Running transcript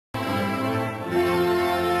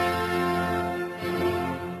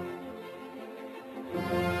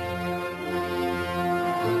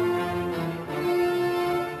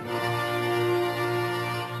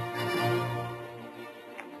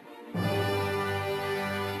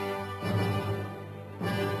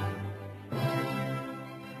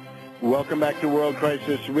Welcome back to World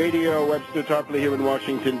Crisis Radio. Webster Tarpley here in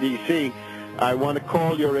Washington, D.C. I want to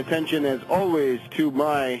call your attention, as always, to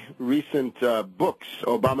my recent books,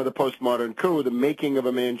 Obama the Postmodern Coup, The Making of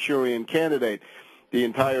a Manchurian Candidate, the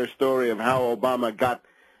entire story of how Obama got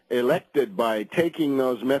elected by taking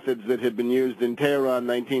those methods that had been used in Tehran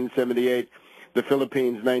 1978, the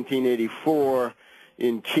Philippines 1984,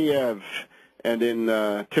 in Kiev, and in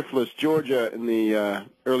Tiflis, Georgia, in the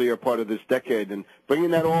earlier part of this decade, and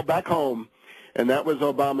bringing that all back home. And that was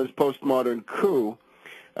Obama's postmodern coup.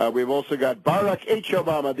 We've also got Barack H.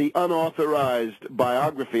 Obama, the unauthorized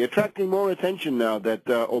biography, attracting more attention now that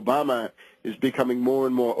Obama is becoming more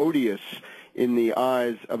and more odious in the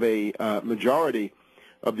eyes of a majority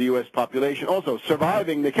of the U.S. population. Also,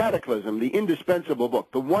 Surviving the Cataclysm, the indispensable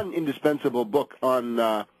book, the one indispensable book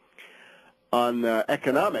on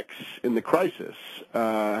economics in the crisis.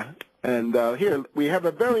 And here we have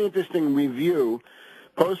a very interesting review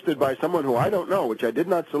posted by someone who I don't know, which I did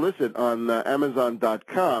not solicit, on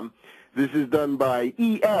Amazon.com. This is done by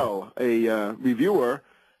E.L., a reviewer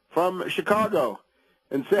from Chicago,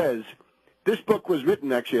 and says, this book was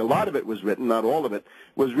written, actually a lot of it was written, not all of it,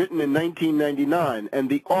 was written in 1999, and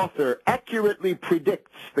the author accurately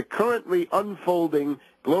predicts the currently unfolding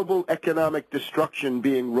global economic destruction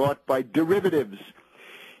being wrought by derivatives.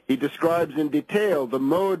 He describes in detail the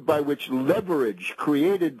mode by which leverage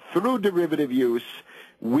created through derivative use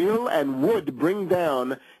will and would bring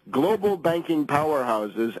down global banking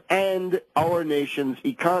powerhouses and our nation's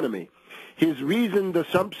economy. His reasoned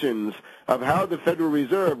assumptions of how the Federal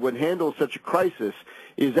Reserve would handle such a crisis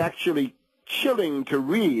is actually chilling to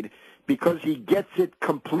read because he gets it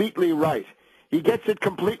completely right. He gets it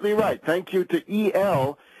completely right. Thank you to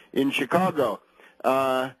E.L. in Chicago. He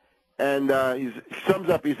sums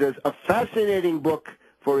up, he says, a fascinating book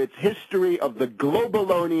for its history of the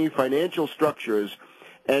globalone financial structures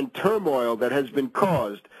and turmoil that has been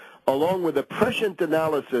caused, along with a prescient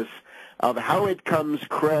analysis of how it comes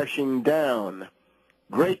crashing down.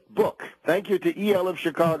 Great book. Thank you to E.L. of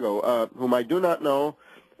Chicago, whom I do not know,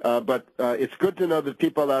 but it's good to know that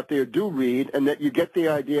people out there do read and that you get the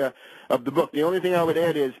idea of the book. The only thing I would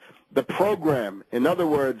add is the program. In other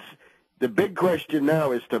words, the big question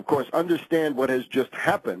now is to, of course, understand what has just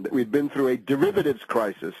happened. We've been through a derivatives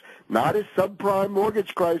crisis, not a subprime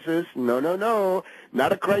mortgage crisis. No, no, no.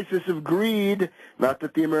 Not a crisis of greed. Not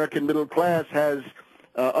that the American middle class has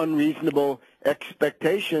unreasonable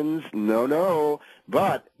expectations. No, no.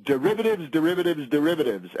 But derivatives, derivatives,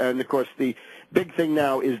 derivatives. And, of course, the big thing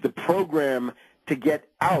now is the program to get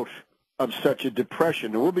out of such a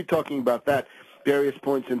depression. And we'll be talking about that various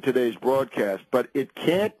points in today's broadcast, but it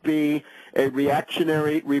can't be a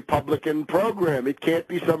reactionary Republican program. It can't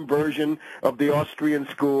be some version of the Austrian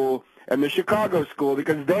school and the Chicago school,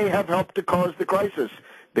 because they have helped to cause the crisis.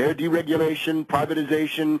 Their deregulation,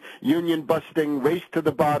 privatization, union busting, race to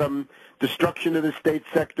the bottom, destruction of the state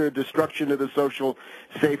sector, destruction of the social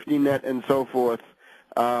safety net, and so forth.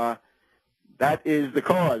 That is the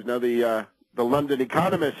cause. Now, the London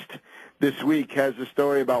Economist this week has a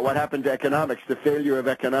story about what happened to economics, the failure of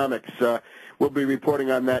economics. We'll be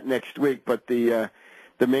reporting on that next week, but the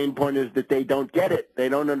main point is that they don't get it. They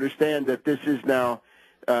don't understand that this is now,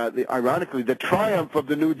 ironically, the triumph of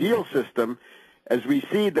the New Deal system, as we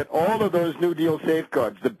see that all of those New Deal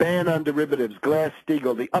safeguards, the ban on derivatives,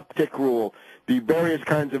 Glass-Steagall, the uptick rule, the various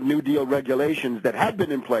kinds of New Deal regulations that had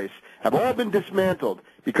been in place, have all been dismantled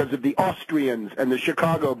because of the Austrians and the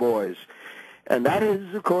Chicago boys. And that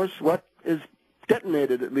is, of course, what is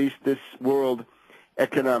detonated, at least, this world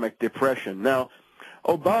economic depression. Now,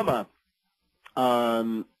 Obama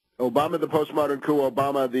the Postmodern Coup,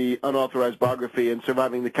 Obama the Unauthorized Biography, and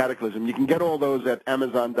Surviving the Cataclysm. You can get all those at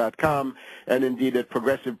Amazon.com and indeed at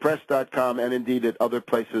ProgressivePress.com and indeed at other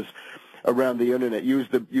places around the Internet. Use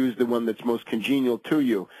the one that's most congenial to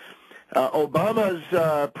you.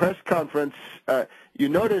 Obama's press conference, you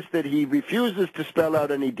notice that he refuses to spell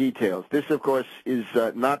out any details. This, of course, is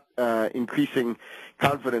not increasing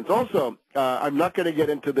confidence. Also, I'm not going to get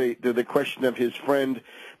into the question of his friend,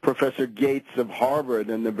 Professor Gates of Harvard,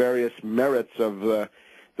 and the various merits of the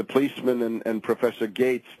policeman and Professor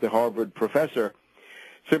Gates, the Harvard professor,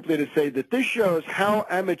 simply to say that this shows how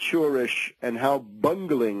amateurish and how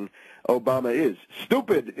bungling Obama is.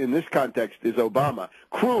 Stupid in this context is Obama.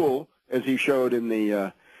 Cruel, as he showed in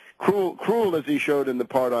the cruel as he showed in the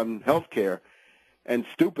part on health care, and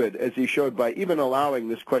stupid as he showed by even allowing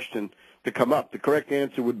this question to come up. The correct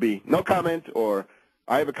answer would be no comment, or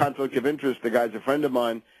I have a conflict of interest, the guy's a friend of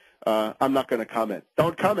mine, I'm not going to comment.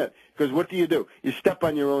 Don't comment, because what do? You step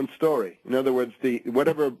on your own story. In other words,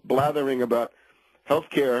 whatever blathering about health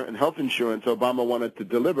care and health insurance Obama wanted to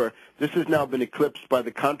deliver, this has now been eclipsed by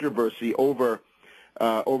the controversy over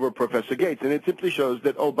Professor Gates. And it simply shows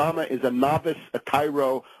that Obama is a novice, a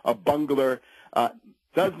tyro, a bungler,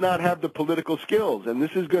 does not have the political skills. And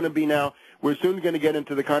this is going to be now, we're soon going to get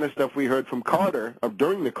into the kind of stuff we heard from Carter,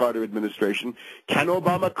 during the Carter administration. Can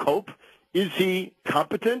Obama cope? Is he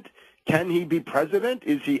competent? Can he be president?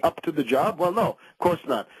 Is he up to the job? Well, no, of course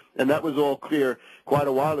not. And that was all clear quite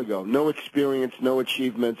a while ago. No experience, no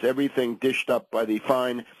achievements, everything dished up by the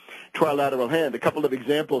fine trilateral hand. A couple of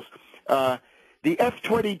examples. The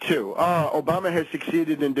F-22. Obama has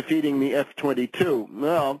succeeded in defeating the F-22.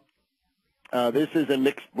 Well, this is a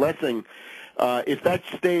mixed blessing. If that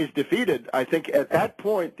stays defeated, I think at that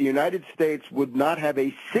point the United States would not have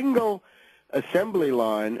a single assembly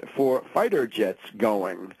line for fighter jets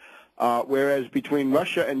going. Whereas between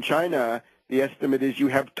Russia and China, the estimate is you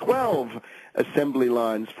have 12 assembly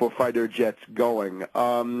lines for fighter jets going.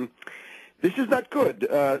 This is not good.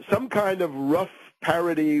 Some kind of rough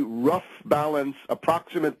parity, rough balance,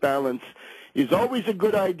 approximate balance is always a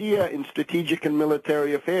good idea in strategic and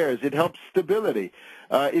military affairs. It helps stability.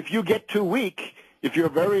 If you get too weak, if you're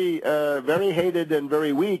very hated and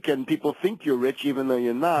very weak and people think you're rich even though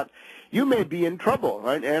you're not, you may be in trouble,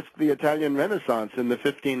 right? Ask the Italian Renaissance in the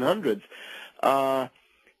 1500s.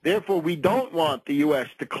 Therefore, we don't want the U.S.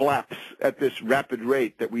 to collapse at this rapid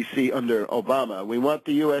rate that we see under Obama. We want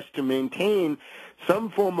the U.S. to maintain some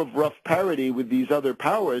form of rough parity with these other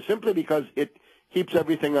powers simply because it keeps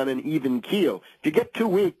everything on an even keel. If you get too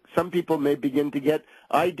weak, some people may begin to get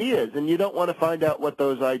ideas, and you don't want to find out what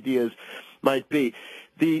those ideas might be.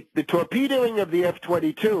 The torpedoing of the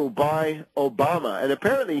F-22 by Obama, and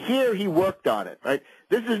apparently here he worked on it, right?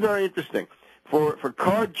 This is very interesting. For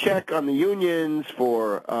card check on the unions,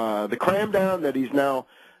 for the cram down that he's now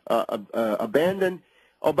abandoned,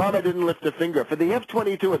 Obama didn't lift a finger. For the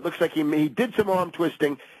F-22, it looks like he did some arm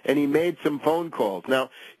twisting and he made some phone calls.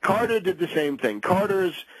 Now, Carter did the same thing.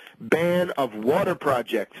 Carter's ban of water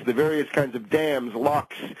projects, the various kinds of dams,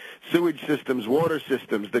 locks, sewage systems, water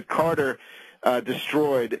systems that Carter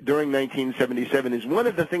destroyed during 1977 is one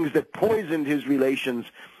of the things that poisoned his relations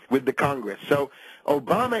with the Congress. So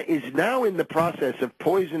Obama is now in the process of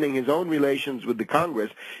poisoning his own relations with the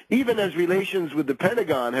Congress, even as relations with the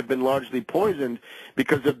Pentagon have been largely poisoned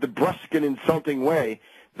because of the brusque and insulting way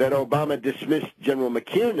that Obama dismissed General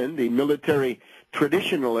McKiernan, the military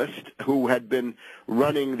traditionalist who had been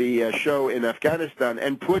running the show in Afghanistan,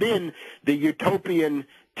 and put in the utopian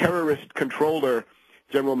terrorist controller,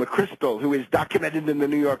 General McChrystal, who is documented in the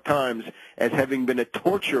New York Times as having been a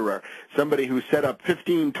torturer, somebody who set up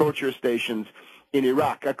 15 torture stations in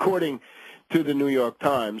Iraq, according to the New York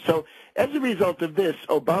Times. So as a result of this,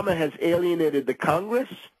 Obama has alienated the Congress.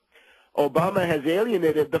 Obama has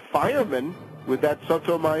alienated the firemen with that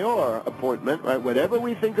Sotomayor appointment, right? Whatever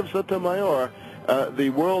we think of Sotomayor, the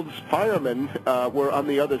world's firemen were on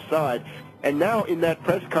the other side. And now in that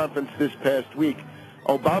press conference this past week,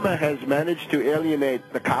 Obama has managed to alienate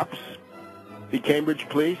the cops, the Cambridge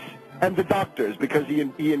police, and the doctors, because he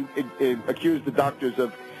accused the doctors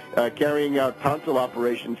of carrying out tonsil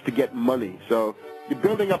operations to get money. So you're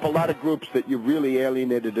building up a lot of groups that you've really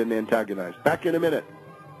alienated and antagonized. Back in a minute.